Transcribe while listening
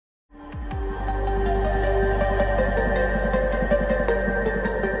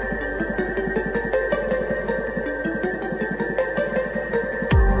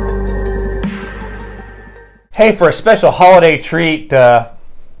Hey, for a special holiday treat,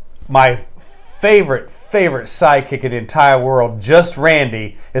 my favorite sidekick in the entire world, Just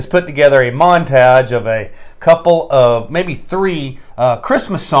Randy, has put together a montage of a couple of, maybe 3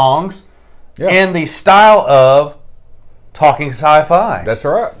 Christmas songs in the style of Talking Sci-Fi. That's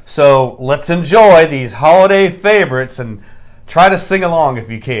right. So let's enjoy these holiday favorites and try to sing along if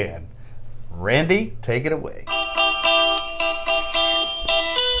you can. Randy, take it away.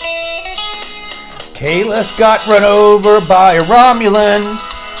 Kahless got run over by a Romulan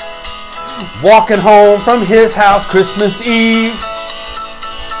walking home from his house Christmas Eve.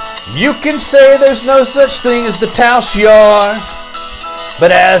 You can say there's no such thing as the Tal Shiar,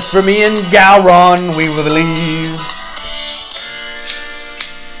 but as for me and Gowron, we will leave.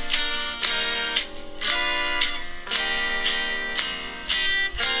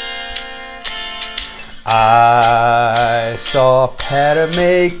 I saw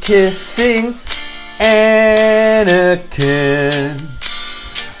Padme kissing Anakin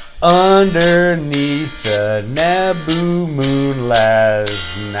underneath the Naboo moon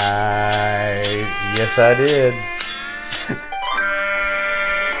last night. Yes, I did.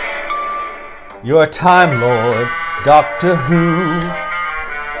 You're a Time Lord, Doctor Who.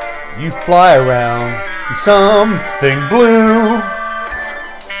 You fly around in something blue.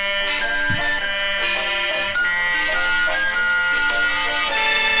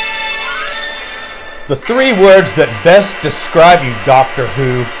 The 3 words that best describe you, Doctor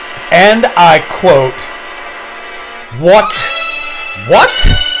Who, and I quote, What?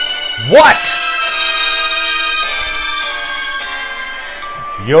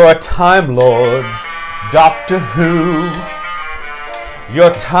 You're a Time Lord, Doctor Who.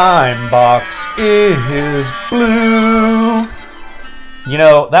 Your time box is blue. You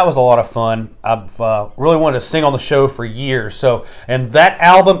know, that was a lot of fun. I've really wanted to sing on the show for years. And that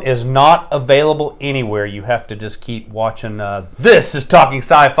album is not available anywhere. You have to just keep watching. This is Talking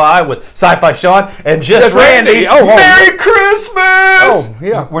Sci-Fi with Sci-Fi Sean and Just Randy. Merry Christmas! Oh,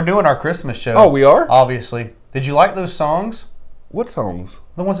 yeah. We're doing our Christmas show. Oh, we are? Obviously. Did you like those songs? What songs?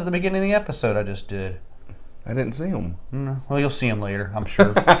 The ones at the beginning of the episode I just did. I didn't see them. Well, you'll see them later, I'm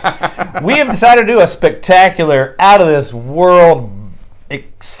sure. We have decided to do a spectacular, out-of-this-world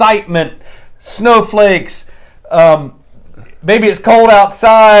excitement, snowflakes. Maybe it's cold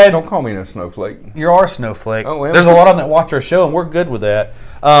outside. Don't call me no snowflake. You're our snowflake. Oh, well. There's a lot of them that watch our show, and we're good with that.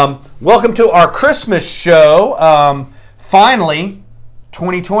 Welcome to our Christmas show. Finally,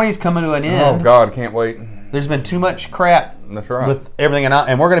 2020 is coming to an end. Oh, God, can't wait. There's been too much crap. That's right. With everything,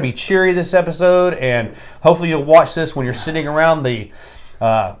 and we're going to be cheery this episode, and hopefully you'll watch this when you're sitting around the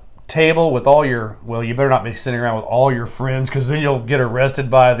table with all your, well, you better not be sitting around with all your friends, because then you'll get arrested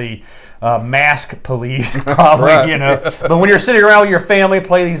by the mask police, probably, right. you know. But when you're sitting around with your family,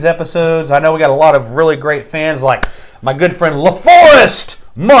 play these episodes. I know we got a lot of really great fans, like my good friend LaForest,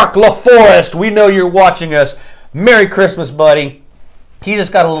 Mark LaForest. We know you're watching us. Merry Christmas, buddy. He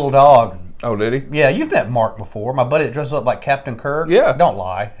just got a little dog. Oh, did he? Yeah, you've met Mark before. My buddy that dresses up like Captain Kirk. Yeah. Don't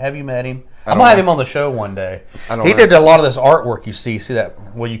lie. Have you met him? I'm going to have him on the show one day. He know. did a lot of this artwork you see. See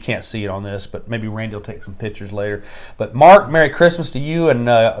that? Well, you can't see it on this, but maybe Randy will take some pictures later. But Mark, Merry Christmas to you and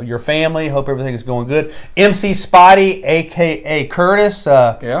your family. Hope everything is going good. MC Spotty, a.k.a. Curtis.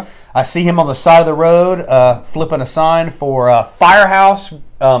 Yeah. I see him on the side of the road flipping a sign for Firehouse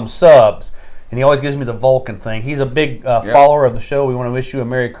subs. And he always gives me the Vulcan thing. He's a big follower of the show. We want to wish you a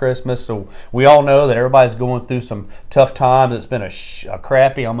Merry Christmas. So we all know that everybody's going through some tough times. It's been a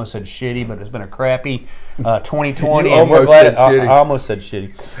crappy, I almost said shitty, but it's been a crappy 2020. And we're glad I almost said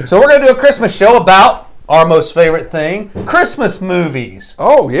shitty. So we're going to do a Christmas show about our most favorite thing, Christmas movies.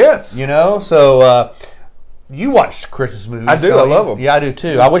 Oh, yes. You know, so you watch Christmas movies. I do. I love them. Yeah, I do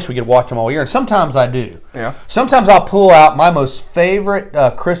too. I wish we could watch them all year, and sometimes I do. Yeah. Sometimes I'll pull out my most favorite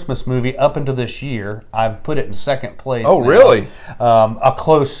Christmas movie up until this year. I've put it in second place. Oh, now. really? A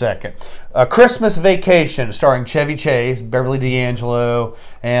close second. Christmas Vacation, starring Chevy Chase, Beverly D'Angelo,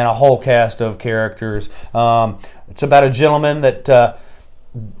 and a whole cast of characters. It's about a gentleman that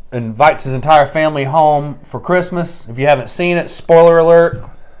invites his entire family home for Christmas. If you haven't seen it, spoiler alert.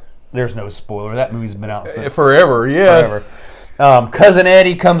 There's no spoiler. That movie's been out since forever. Yes. Forever. Cousin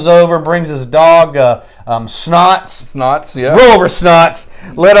Eddie comes over and brings his dog, Snots. Snots, yeah. Roll over, Snots.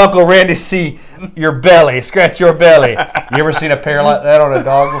 Let Uncle Randy see your belly. Scratch your belly. You ever seen a pair like that on a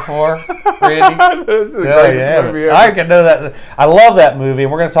dog before, Randy? That's the greatest movie ever. I can know that. I love that movie,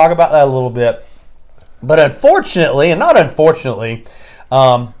 and we're going to talk about that a little bit. But unfortunately, and not unfortunately,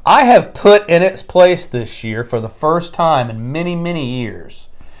 I have put in its place this year for the first time in many, many years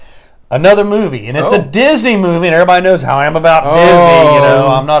another movie, and it's a Disney movie, and everybody knows how I am about Disney. You know,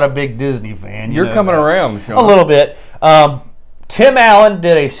 I'm not a big Disney fan. You're coming around, Sean. A little bit. Tim Allen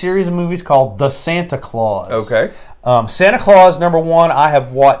did a series of movies called The Santa Claus. Okay. Santa Claus #1. I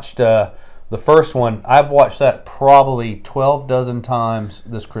have watched the first one. I've watched that probably 12 dozen times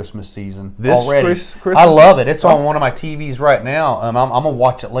this Christmas season already. Christmas? I love it. It's on one of my TVs right now. I'm gonna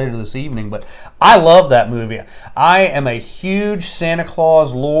watch it later this evening. But I love that movie. I am a huge Santa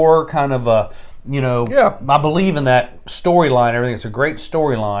Claus lore kind of a, I believe in that storyline. Everything. It's a great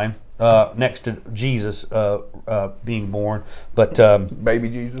storyline. Next to Jesus being born, but baby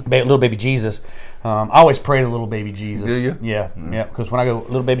Jesus, little baby Jesus. I always pray to little baby Jesus. Do you? Yeah. Because when I go,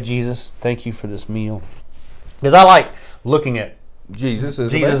 little baby Jesus, thank you for this meal. Because I like looking at Jesus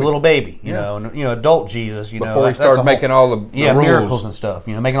as little baby, you know, and adult Jesus, before he started making all the rules. Miracles and stuff,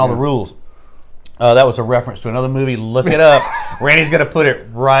 making all the rules. That was a reference to another movie. Look it up. Randy's going to put it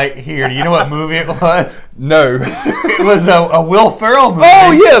right here. Do you know what movie it was? No. It was a Will Ferrell movie.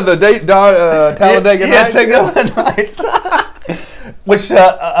 Oh, yeah, the Talladega Nights. Talladega Nights. Which,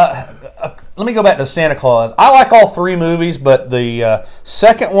 let me go back to Santa Claus. I like all three movies, but the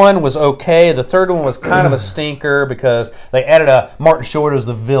second one was okay. The third one was kind of a stinker because they added Martin Short as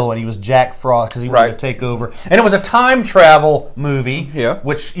the villain. He was Jack Frost because he wanted to take over. And it was a time travel movie,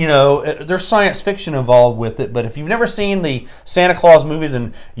 which, there's science fiction involved with it. But if you've never seen the Santa Claus movies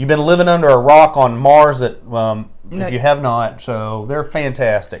and you've been living under a rock on Mars, if you have not, so they're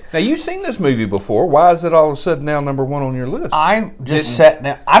fantastic. Now, you've seen this movie before. Why is it all of a sudden now #1 on your list? I just sat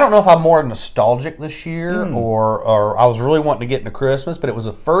down. I don't know if I'm more nostalgic this year or I was really wanting to get into Christmas, but it was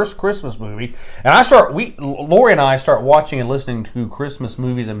the first Christmas movie. And Lori and I start watching and listening to Christmas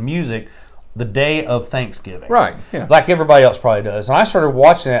movies and music the day of Thanksgiving. Right, yeah. Like everybody else probably does. And I started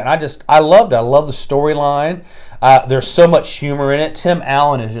watching that, and I loved it. I love the storyline. There's so much humor in it. Tim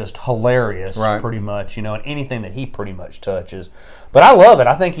Allen is just hilarious, pretty much, and anything that he pretty much touches. But I love it.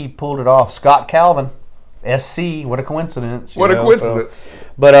 I think he pulled it off. Scott Calvin, SC, what a coincidence. What a coincidence. So,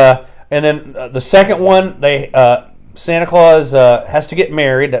 but, and then the second one, Santa Claus has to get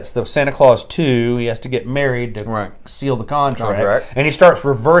married. That's the Santa Claus 2. He has to get married to seal the contract. And he starts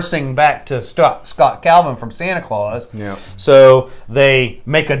reversing back to Scott Calvin from Santa Claus. Yeah. So they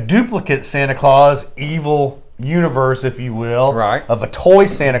make a duplicate Santa Claus, evil universe, if you will, of a toy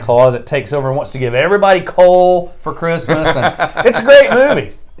Santa Claus that takes over and wants to give everybody coal for Christmas. And it's a great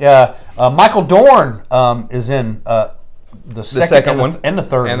movie. Michael Dorn is in the second one and the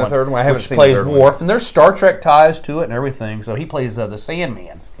third one. I haven't which seen plays the third Worf, one. and there's Star Trek ties to it and everything. So he plays the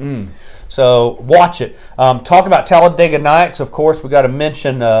Sandman. So watch it. Talk about Talladega Nights. Of course, we got to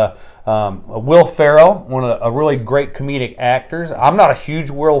mention Will Ferrell, one of a really great comedic actors. I'm not a huge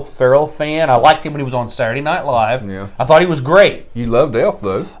Will Ferrell fan. I liked him when he was on Saturday Night Live. Yeah. I thought he was great. You loved Elf,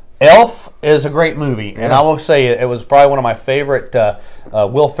 though. Elf is a great movie, and I will say it was probably one of my favorite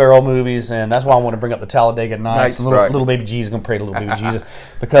Will Ferrell movies, and that's why I want to bring up the Talladega Nights. Little Baby Jesus, going to pray to Little Baby Jesus,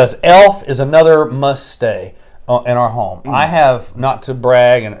 because Elf is another must-stay in our home. I have, not to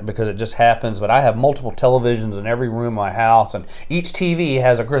brag, because it just happens, but I have multiple televisions in every room of my house, and each TV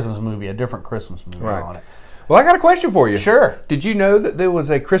has a Christmas movie, a different Christmas movie on it. Well, I got a question for you. Sure. Did you know that there was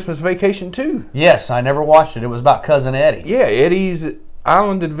a Christmas Vacation too? Yes, I never watched it. It was about Cousin Eddie. Yeah, Eddie's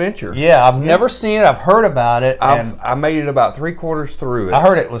Island Adventure. Yeah, I've never seen it. I've heard about it. I made it about 3/4 through it. I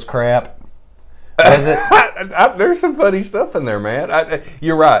heard it was crap. Is it? There's some funny stuff in there, man.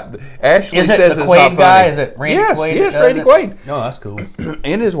 You're right. Ashley is it says the it's Quaid not guy? funny. Is it Randy Quaid? Yes, Randy Quaid. No, that's cool.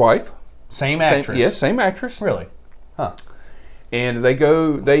 And his wife. Same actress. Yes, same actress. Really? Huh. And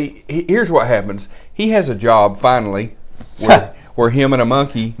here's what happens. He has a job finally where him and a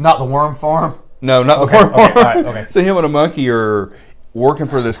monkey. Not the worm farm? No, not the worm farm. Right, okay. So him and a monkey are working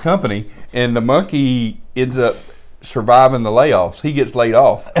for this company, and the monkey ends up surviving the layoffs. He gets laid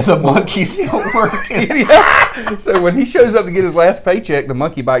off. And the monkey's still working. So when he shows up to get his last paycheck, the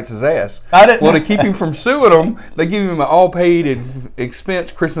monkey bites his ass. To keep him from suing them, they give him an all-paid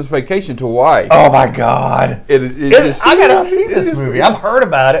expense Christmas vacation to Hawaii. Oh, my God. I got to see this movie. I've heard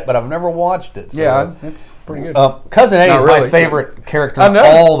about it, but I've never watched it. So. Yeah, it's pretty good. Cousin Eddie is my favorite character in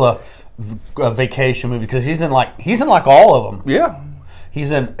all the vacation movies because he's in like all of them. Yeah. He's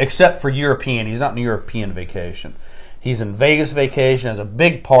in, except for European. He's not in European Vacation. He's in Vegas Vacation. Has a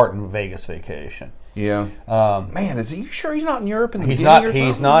big part in Vegas Vacation. Yeah. Man, is he sure he's not in Europe in the He's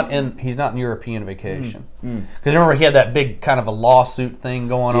not in European Vacation. Because remember he had that big kind of a lawsuit thing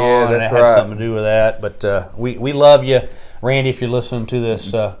going on, and it had something to do with that. But we love you, Randy. If you're listening to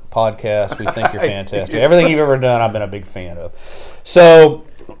this podcast, we think you're fantastic. Everything you've ever done, I've been a big fan of. So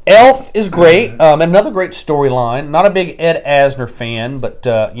Elf is great. Another great storyline. Not a big Ed Asner fan, but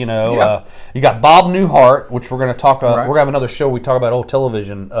you got Bob Newhart, which we're going to talk. We're going to have another show. We talk about old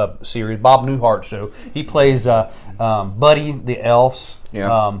television series. Bob Newhart show. He plays Buddy the Elf's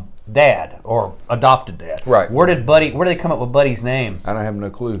dad or adopted dad. Right. Where did they come up with Buddy's name? I don't have no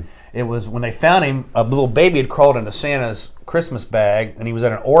clue. It was when they found him, a little baby had crawled into Santa's Christmas bag, and he was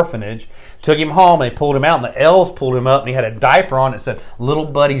at an orphanage. Took him home, and they pulled him out, and the elves pulled him up, and he had a diaper on that said "Little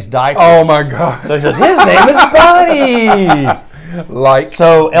Buddy's Diaper." Oh my God! So he said, "His name is Buddy."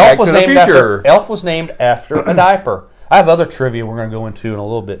 So Elf was named after a diaper. I have other trivia we're going to go into in a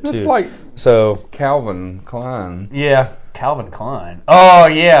little bit too. It's like so Calvin Klein. Yeah. Calvin Klein. Oh,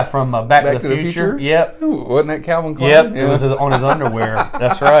 yeah, from Back to the Future. Yep. Ooh, wasn't that Calvin Klein? Yep, it was on his underwear.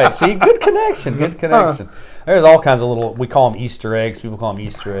 That's right. See, good connection. There's all kinds of little, we call them Easter eggs. People call them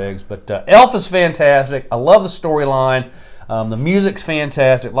Easter eggs. But Elf is fantastic. I love the storyline. The music's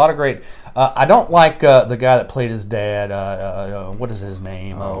fantastic. A lot of great. I don't like the guy that played his dad. What is his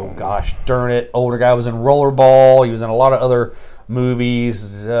name? Oh, gosh, darn it. Older guy was in Rollerball. He was in a lot of other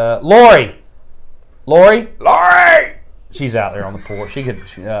movies. Lori! She's out there on the porch.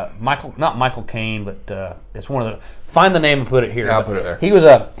 Not Michael Caine, but it's one of the. Find the name and put it here. Yeah, I'll put it there. He was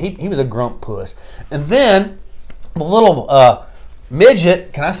a grump puss, and then the little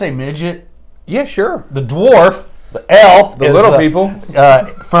midget. Can I say midget? Yeah, sure. The dwarf, the elf, the little people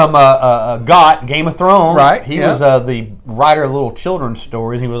from Game of Thrones. Right. He was the writer of little children's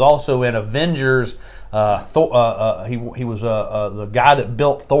stories. He was also in Avengers. He was the guy that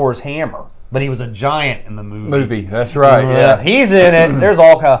built Thor's hammer. But he was a giant in the movie. That's right. Yeah, he's in it. There's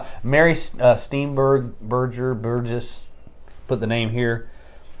all kind of Mary Burgess. Put the name here.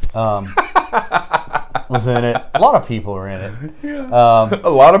 Was in it. A lot of people are in it. A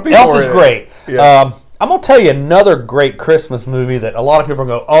lot of people. Elf is great. Yeah. I'm gonna tell you another great Christmas movie that a lot of people are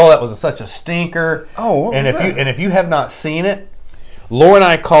going, "Oh, that was such a stinker." Oh, if you have not seen it, Laura and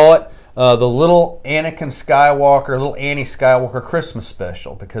I call it. The little Anakin Skywalker, little Annie Skywalker Christmas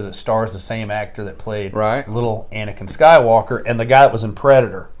special, because it stars the same actor that played little Anakin Skywalker and the guy that was in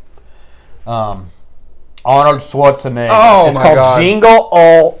Predator. Arnold Schwarzenegger. Oh, it's called Jingle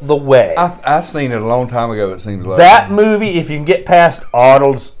All the Way. I've seen it a long time ago. It seems like that movie. If you can get past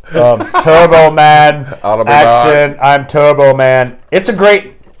Arnold's Turbo Man action, I'm Turbo Man. It's a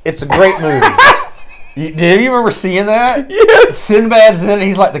great movie. Do you remember seeing that? Yes. Sinbad's in it.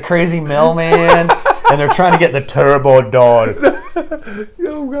 He's like the crazy mailman, and they're trying to get the Turbo Dog.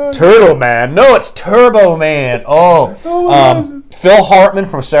 Oh, God. Turtle Man. No, it's Turbo Man. Phil Hartman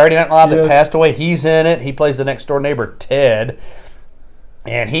from Saturday Night Live that passed away. He's in it. He plays the next door neighbor Ted.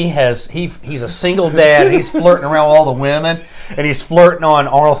 And he's a single dad, and he's flirting around with all the women, and he's flirting on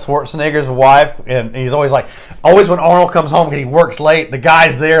Arnold Schwarzenegger's wife, and he's always when Arnold comes home because he works late, the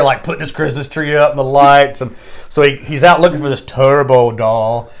guy's there like putting his Christmas tree up and the lights, and so he's out looking for this Turbo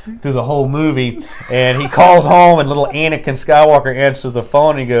doll through the whole movie, and he calls home, and little Anakin Skywalker answers the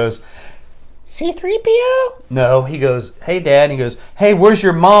phone, and he goes, "C-3PO?" No, he goes, "Hey, Dad," and he goes, "Hey, where's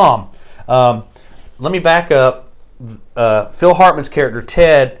your mom?" Let me back up. Phil Hartman's character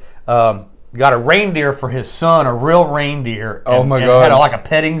Ted got a reindeer for his son, a real reindeer. Oh my God! Had like a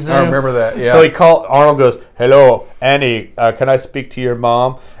petting zoo. I remember that. Yeah. So he called. Arnold goes, "Hello, Annie. Can I speak to your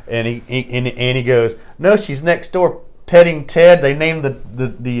mom?" And Annie goes, "No, she's next door petting Ted. They named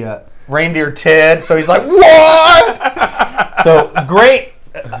the reindeer Ted." So he's like, "What?" So great.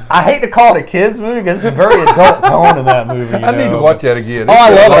 I hate to call it a kids movie because it's a very adult tone in that movie. I need to watch that again. I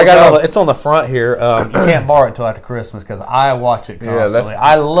love it. I got it. It's on the front here. You can't borrow it until after Christmas because I watch it constantly.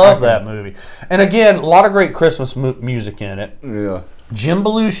 I love that movie. And again, a lot of great Christmas music in it. Yeah. Jim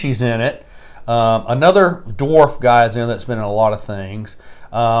Belushi's in it. Another dwarf guy's in that's been in a lot of things.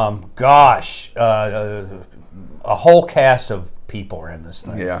 A whole cast of people are in this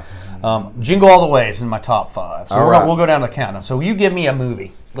thing. Yeah. Jingle All the Way is in my top 5. So we'll go down the countdown. So you give me a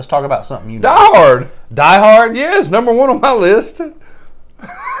movie. Let's talk about something you know. Die Hard. Die Hard? Yes, number 1 on my list.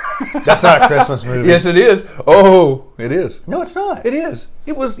 That's not a Christmas movie. Yes, it is. Oh, it is. No, it's not. It is.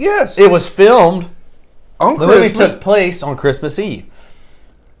 It was, yes. It was filmed. On the Christmas. movie took place on Christmas Eve.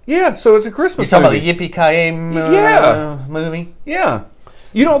 Yeah, so it's a Christmas movie. movie. You're talking about the Yippee-Ki-Yay movie? Yeah.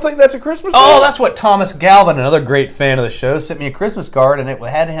 You don't think that's a Christmas movie? Oh, that's what Thomas Galvin, another great fan of the show, sent me a Christmas card, and it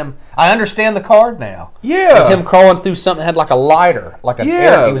had him. I understand the card now. Yeah. It's him crawling through something that had like a lighter, like an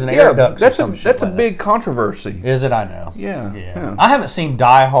air. He was an air duct. That's a big controversy. Is it? I know. Yeah. I haven't seen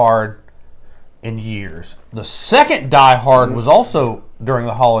Die Hard in years. The second Die Hard was also during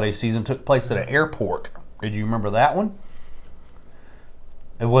the holiday season, took place at an airport. Did you remember that one?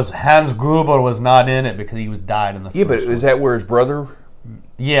 It was Hans Gruber was not in it because he died in the first but is that where his brother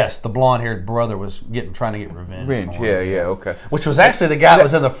Yes, the blonde-haired brother was trying to get revenge. Revenge, for him. yeah, okay. Which was actually the guy that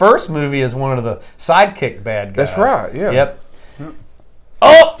was in the first movie as one of the sidekick bad guys. That's right, yeah. Yep.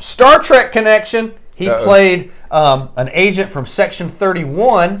 Oh, Star Trek connection. He played an agent from Section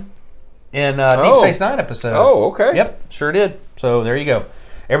 31 in Deep Space Nine episode. Oh, okay. Yep, sure did. So there you go.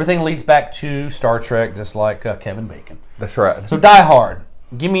 Everything leads back to Star Trek, just like Kevin Bacon. That's right. So Die Hard.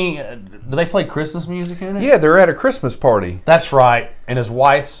 Give me. Do they play Christmas music in it? Yeah, they're at a Christmas party. That's right. And his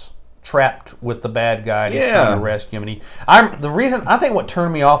wife's trapped with the bad guy, and he's trying to rescue him. And I think what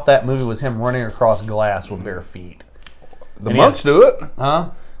turned me off that movie was him running across glass with bare feet. The monks do it.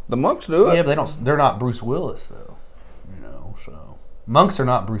 Huh? The monks do it. Yeah, but they don't. They're not Bruce Willis though. So monks are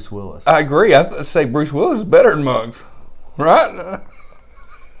not Bruce Willis. I agree. I say Bruce Willis is better than monks, right?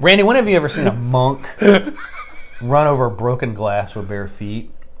 Randy, when have you ever seen a monk run over broken glass with bare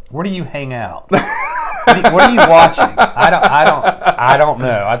feet? Where do you hang out? What are you watching? I don't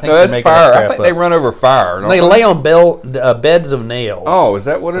know. I think that's they're fire. I think they run over fire. They lay on beds of nails. Oh, is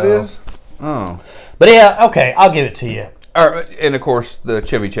that what it is? Oh, but yeah, okay, I'll give it to you. And of course, the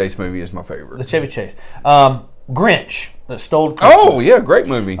Chevy Chase movie is my favorite. The Chevy Chase, Grinch that stole Christmas. Oh yeah, great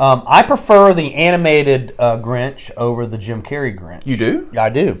movie. I prefer the animated Grinch over the Jim Carrey Grinch. You do? I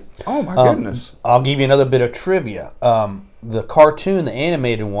do. Oh my goodness! I'll give you another bit of trivia. The cartoon, the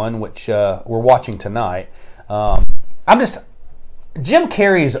animated one, which we're watching tonight. Jim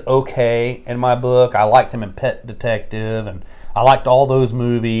Carrey's okay in my book. I liked him in Pet Detective, and I liked all those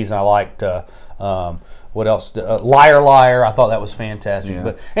movies. I liked what else? Liar Liar. I thought that was fantastic.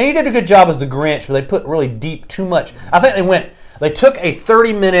 Yeah. And he did a good job as the Grinch, but they put really deep too much. I think they took a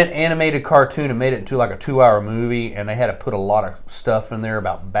 30-minute animated cartoon and made it into like a 2-hour movie, and they had to put a lot of stuff in there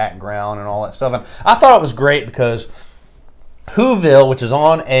about background and all that stuff. And I thought it was great because Whoville, which is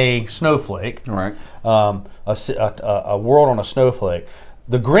on a snowflake, Right. A world on a snowflake.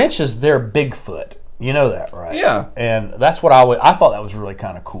 The Grinch is their Bigfoot. You know that, right? Yeah. And that's what I thought that was really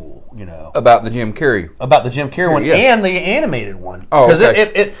kind of cool. About the Jim Carrey. About the Jim Carrey one and the animated one. Oh, because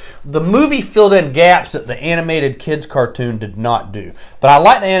okay. The movie filled in gaps that the animated kids cartoon did not do. But I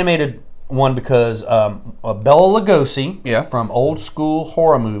like the animated one because Bela Lugosi from old school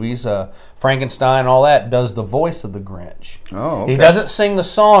horror movies, Frankenstein and all that, does the voice of the Grinch. Oh, okay. He doesn't sing the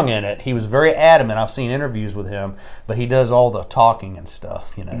song in it. He was very adamant. I've seen interviews with him, but he does all the talking and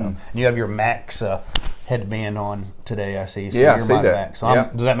stuff, And you have your Max headband on today, I see. So Yeah, I you're see my that. Max.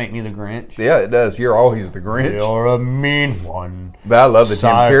 So does that make me the Grinch? Yeah, it does. You're always the Grinch. You're a mean one. But I love the Jim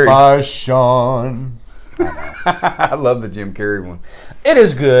Carrey. Sci-fi Sean. I love the Jim Carrey one. It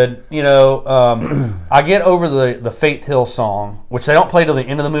is good, I get over the Faith Hill song, which they don't play till the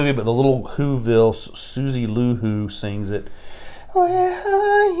end of the movie, but the little Whoville, Susie Lou Who sings it. Where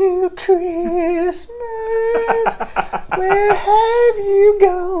are you, Christmas? Where have you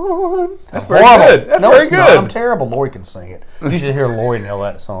gone? That's very good. That's very good. Not. I'm terrible. Lori can sing it. You should hear Lori nail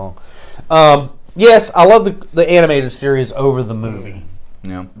that song. Yes, I love the animated series over the movie.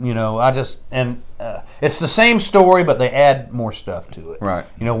 Yeah. It's the same story, but they add more stuff to it. Right.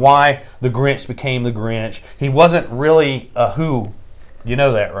 Why the Grinch became the Grinch. He wasn't really a who. You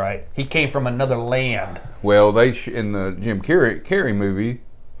know that, right? He came from another land. Well, in the Jim Carrey movie,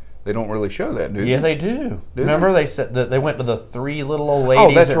 they don't really show that, do they? Yeah, they do. Remember, they said that they went to the 3 little old ladies.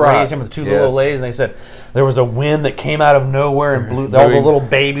 Oh, that's that right. raised him, the 2 little old ladies, and they said there was a wind that came out of nowhere and blew. All the little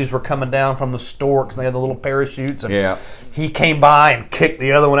babies were coming down from the storks, and they had the little parachutes. And he came by and kicked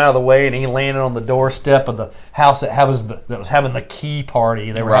the other one out of the way, and he landed on the doorstep of the house that was having the key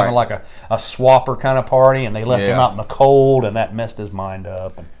party. They were having like a swapper kind of party, and they left him out in the cold, and that messed his mind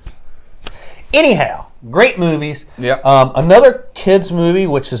up. Anyhow, great movies. Yeah. Another kids movie,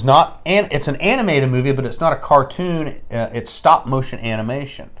 which is not, it's an animated movie, but it's not a cartoon. It's stop motion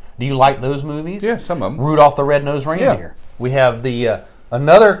animation. Do you like those movies? Yeah, some of them. Rudolph the Red-Nosed Reindeer. We have the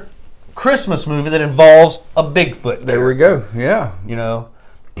another Christmas movie that involves a Bigfoot. There we go. Yeah.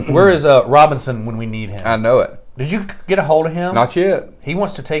 Where is Robinson when we need him? I know it. Did you get a hold of him? Not yet. He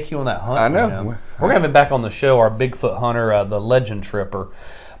wants to take you on that hunt. I know. We're going to have him back on the show, our Bigfoot hunter, the Legend Tripper.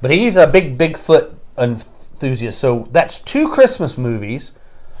 But he's a big Bigfoot enthusiast. So that's 2 Christmas movies,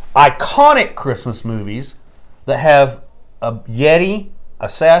 iconic Christmas movies, that have a Yeti, a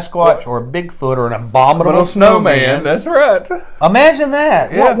Sasquatch, or a Bigfoot, or an abominable snowman. That's right. Imagine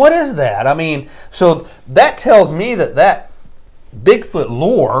that. Yeah. What is that? I mean, so that tells me that Bigfoot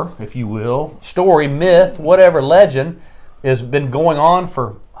lore, if you will, story, myth, whatever, legend, has been going on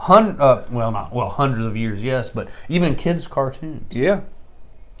for hundreds of years, yes, but even in kids' cartoons. Yeah.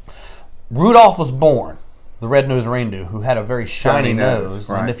 Rudolph was born, the red-nosed reindeer, who had a very shiny nose.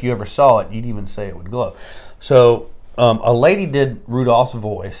 Right. And if you ever saw it, you'd even say it would glow. So A lady did Rudolph's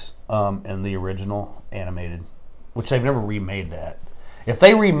voice in the original animated, which they've never remade that. If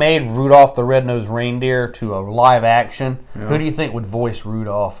they remade Rudolph the Red-Nosed Reindeer to a live action, who do you think would voice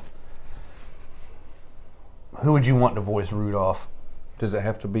Rudolph? Who would you want to voice Rudolph? Does it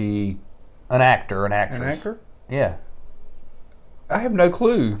have to be an actor, an actress? An actor? Yeah. I have no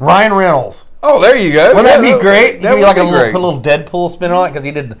clue. Ryan Reynolds. Oh, there you go. Wouldn't that be great? That He'd be would like be put a little Deadpool spin on it because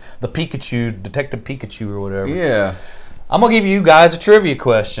he did the Pikachu, Detective Pikachu or whatever. Yeah. I'm gonna give you guys a trivia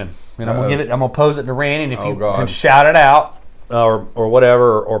question, and I'm gonna pose it to Randy, and if you God. can shout it out or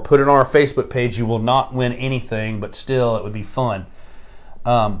whatever, or put it on our Facebook page, you will not win anything, but still it would be fun.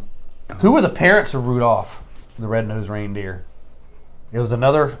 Who were the parents of Rudolph the Red-Nosed Reindeer? It was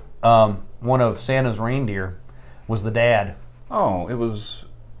another one of Santa's reindeer. Was the dad? Oh, it was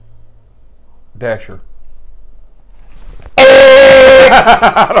Dasher.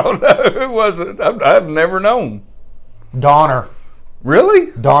 I don't know. Who was it? I've never known. Donner.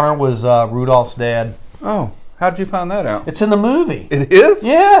 Really? Donner was Rudolph's dad. Oh, how'd you find that out? It's in the movie. It is?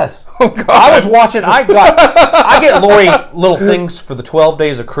 Yes. Oh, God. I was watching. I get Lori little things for the 12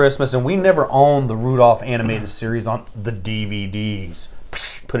 Days of Christmas, and we never owned the Rudolph animated series on the DVDs.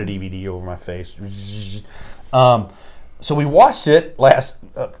 Put a DVD over my face. So we watched it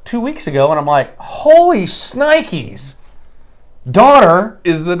 2 weeks ago, and I'm like, holy snikes. Donner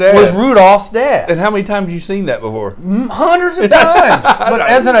is the dad. Was Rudolph's dad. And how many times have you seen that before? Hundreds of times. But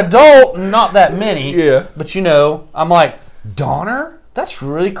as an adult, not that many. Yeah. But I'm like, Donner? That's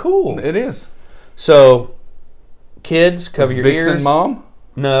really cool. It is. So, kids, cover your Vixen ears. Mom?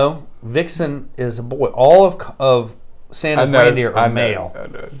 No. Vixen is a boy. All of Santa's reindeer are male. I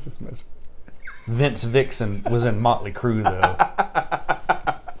know. It's just messing. Vince Vixen was in Motley Crue, though.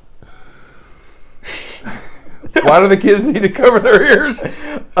 Why do the kids need to cover their ears?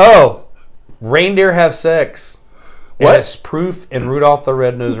 Oh, reindeer have sex. What? It's proof in Rudolph the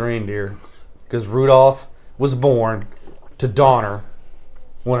Red-Nosed Reindeer. Because Rudolph was born to Donner,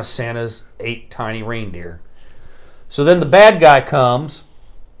 one of Santa's 8 tiny reindeer. So then the bad guy comes,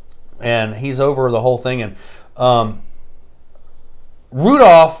 and he's over the whole thing. And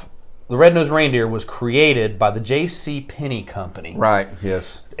Rudolph the Red-Nosed Reindeer was created by the J.C. Penney Company. Right,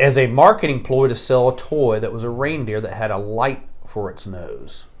 yes. As a marketing ploy to sell a toy that was a reindeer that had a light for its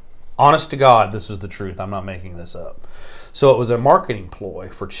nose. Honest to God, this is the truth. I'm not making this up. So it was a marketing ploy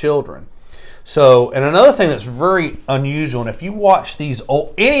for children. So, and another thing that's very unusual, and if you watch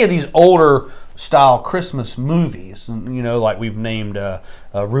any of these older style Christmas movies, like we've named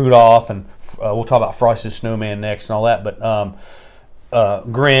Rudolph, and we'll talk about Frosty the Snowman next and all that, but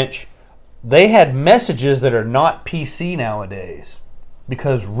Grinch, they had messages that are not PC nowadays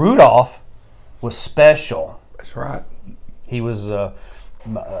because Rudolph was special. That's right. He was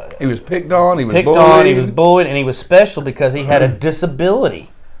picked on, he was bullied, and he was special because he had a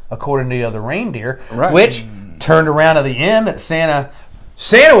disability, according to the other reindeer, right. Which turned around at the end that Santa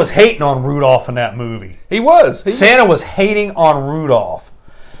was hating on Rudolph in that movie. He was. Santa was hating on Rudolph.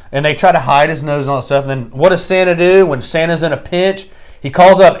 And they try to hide his nose and all that stuff. And then what does Santa do when Santa's in a pinch? He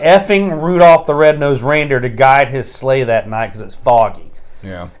calls up effing Rudolph the Red-Nosed Reindeer to guide his sleigh that night because it's foggy.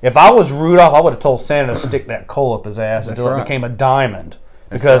 Yeah. If I was Rudolph, I would have told Santa to stick that coal up his ass until it became a diamond.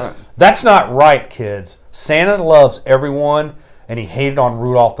 Because that's not right, kids. Santa loves everyone, and he hated on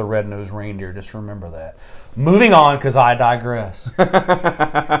Rudolph the Red-Nosed Reindeer. Just remember that. Moving on, because I digress.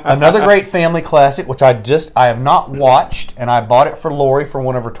 Another great family classic, which I have not watched, and I bought it for Lori for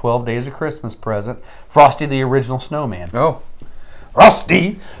one of her 12 Days of Christmas present, Frosty the Original Snowman. Oh.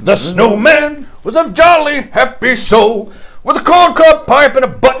 Frosty the Snowman was a jolly, happy soul with a corncob pipe and a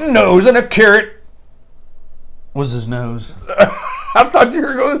button nose, and a carrot was his nose. I thought you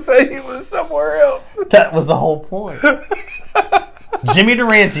were going to say he was somewhere else. That was the whole point. Jimmy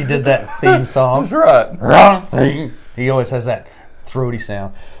Durante did that theme song. That's right. Frosty. He always has that throaty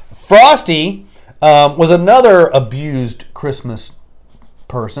sound. Frosty was another abused Christmas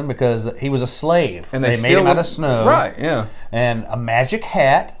person because he was a slave. And they made him out of snow. Right, yeah. And a magic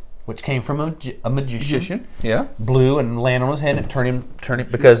hat, which came from a magician. Yeah. Blew and landed on his head and turned him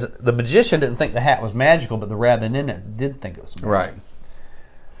because the magician didn't think the hat was magical, but the rabbit in it did think it was magical. Right.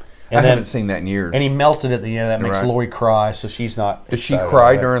 And I haven't seen that in years. And he melted at the end. That makes Lori cry, so she's not. Did she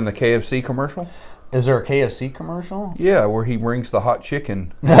cry during the KFC commercial? Is there a KFC commercial? Yeah, where he brings the hot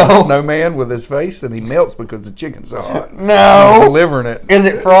chicken. No. Snowman with his face, and he melts because the chicken's so hot. No. He's delivering it. Is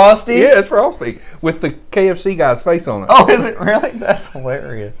it Frosty? Yeah, it's Frosty with the KFC guy's face on it. Oh, is it really? That's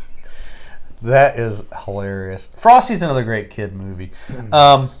hilarious. That is hilarious. Frosty's another great kid movie.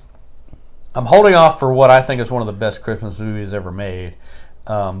 I'm holding off for what I think is one of the best Christmas movies ever made.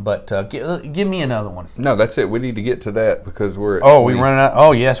 Give me another one. No, that's it. We need to get to that because we're at Oh, we running out.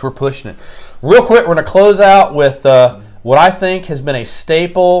 Oh, yes, we're pushing it. Real quick, we're going to close out with what I think has been a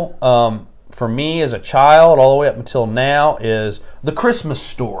staple for me as a child all the way up until now is The Christmas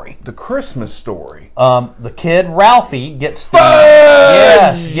Story. The Christmas Story. The kid Ralphie gets the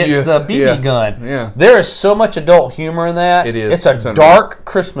BB gun. Yeah. There is so much adult humor in that. It is. It's a dark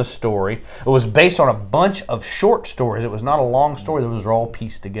Christmas story. It was based on a bunch of short stories. It was not a long story. Those were all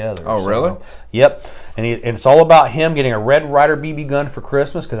pieced together. Oh, really? Yep. And it's all about him getting a Red Ryder BB gun for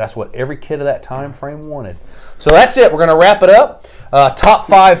Christmas because that's what every kid of that time frame wanted. So that's it. We're going to wrap it up. Top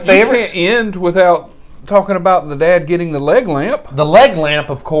 5 favorites. You can't end without talking about the dad getting the leg lamp. The leg lamp,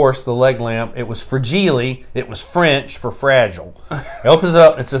 of course, the leg lamp. It was fragile. It was French for fragile. It opens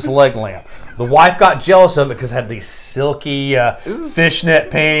up. It's this leg lamp. The wife got jealous of it because it had these silky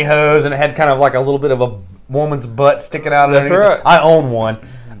fishnet pantyhose, and it had kind of like a little bit of a woman's butt sticking out. That's right. I own one.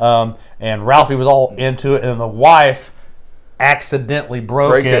 And Ralphie was all into it, and the wife accidentally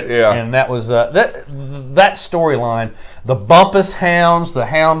broke it. Yeah. And that was that storyline. The Bumpus hounds, the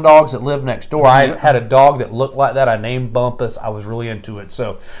hound dogs that lived next door. I had a dog that looked like that. I named Bumpus. I was really into it.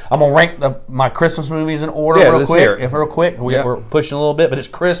 So I'm gonna rank my Christmas movies in order real quick. We're pushing a little bit, but it's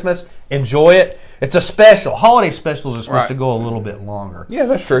Christmas. Enjoy it. It's a special. Holiday specials are supposed to go a little bit longer. Yeah,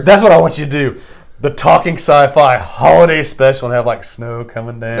 that's true. That's what I want you to do. The Talking Sci-Fi holiday special and have like snow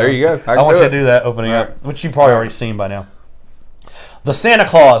coming down. There you go. I want you to do that opening up, which you've probably already seen by now. The Santa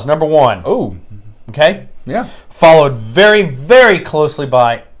Claus, number 1. Oh. Okay? Yeah. Followed very, very closely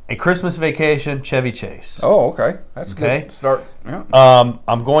by A Christmas Vacation, Chevy Chase. Oh, okay. That's okay. Good. Start. Yeah.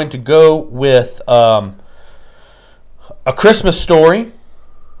 I'm going to go with A Christmas Story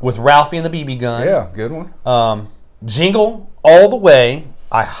with Ralphie and the BB gun. Yeah, good one. Jingle All the Way,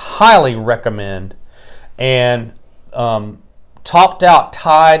 I highly recommend. And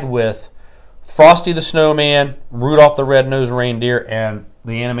tied with Frosty the Snowman, Rudolph the Red-Nosed Reindeer, and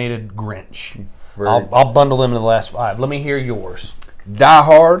the animated Grinch. I'll bundle them into the last 5. Let me hear yours. Die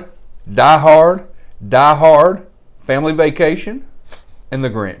Hard, Family Vacation, and the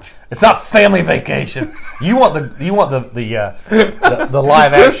Grinch. It's not Family Vacation. You want the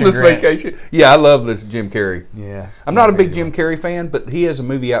live action Christmas Grinch. Vacation. Yeah, I love this Jim Carrey. Yeah, I'm not a big Jim Carrey fan, but he has a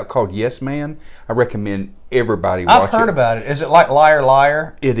movie out called Yes Man. I recommend everybody watch it. I've heard about it. Is it like Liar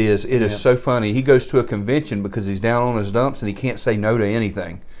Liar? It is. It is so funny. He goes to a convention because he's down on his dumps and he can't say no to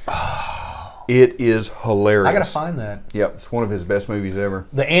anything. It is hilarious. I gotta find that. Yep, it's one of his best movies ever.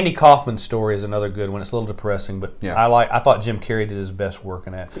 The Andy Kaufman story is another good one. It's a little depressing, but I thought Jim Carrey did his best work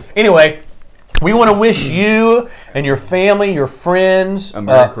in that. Anyway, we want to wish you and your family, your friends, a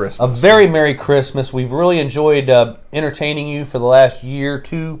Merry Christmas. A very Merry Christmas. We've really enjoyed entertaining you for the last year,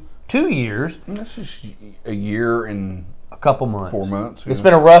 2 years. That's just a year and a couple months. 4 months. It's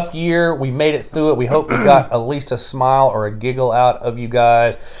been a rough year. We made it through it. We hope we got at least a smile or a giggle out of you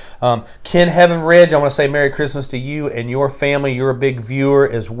guys. Ken Heaven Ridge, I want to say Merry Christmas to you and your family. You're a big viewer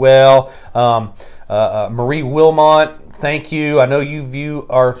as well. Marie Wilmont, thank you. I know you view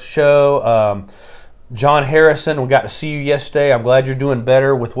our show. John Harrison, we got to see you yesterday. I'm glad you're doing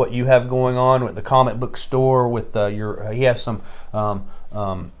better with what you have going on with the comic book store. With he has some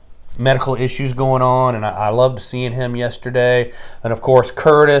medical issues going on, and I loved seeing him yesterday. And of course,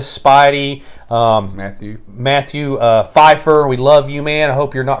 Curtis, Spidey, Matthew Pfeiffer. We love you, man. I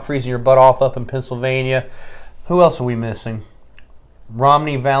hope you're not freezing your butt off up in Pennsylvania. Who else are we missing?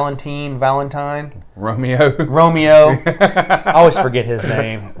 Romney Valentine. Romeo. I always forget his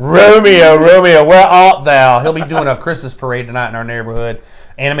name. Romeo, where art thou? He'll be doing a Christmas parade tonight in our neighborhood.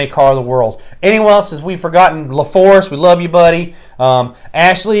 Anime Car of the Worlds. Anyone else as we've forgotten? LaForest, we love you, buddy.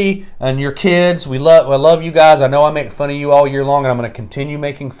 Ashley and your kids, I love you guys. I know I make fun of you all year long, and I'm going to continue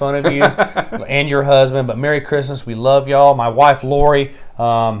making fun of you and your husband. But Merry Christmas. We love y'all. My wife, Lori.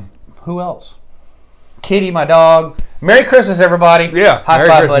 Who else? Kitty, my dog. Merry Christmas, everybody. Yeah. High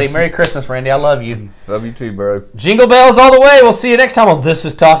five, buddy. Merry Christmas, Randy. I love you. Love you too, bro. Jingle bells all the way. We'll see you next time on This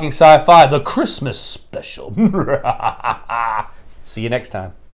Is Talking Sci-Fi, the Christmas special. See you next time.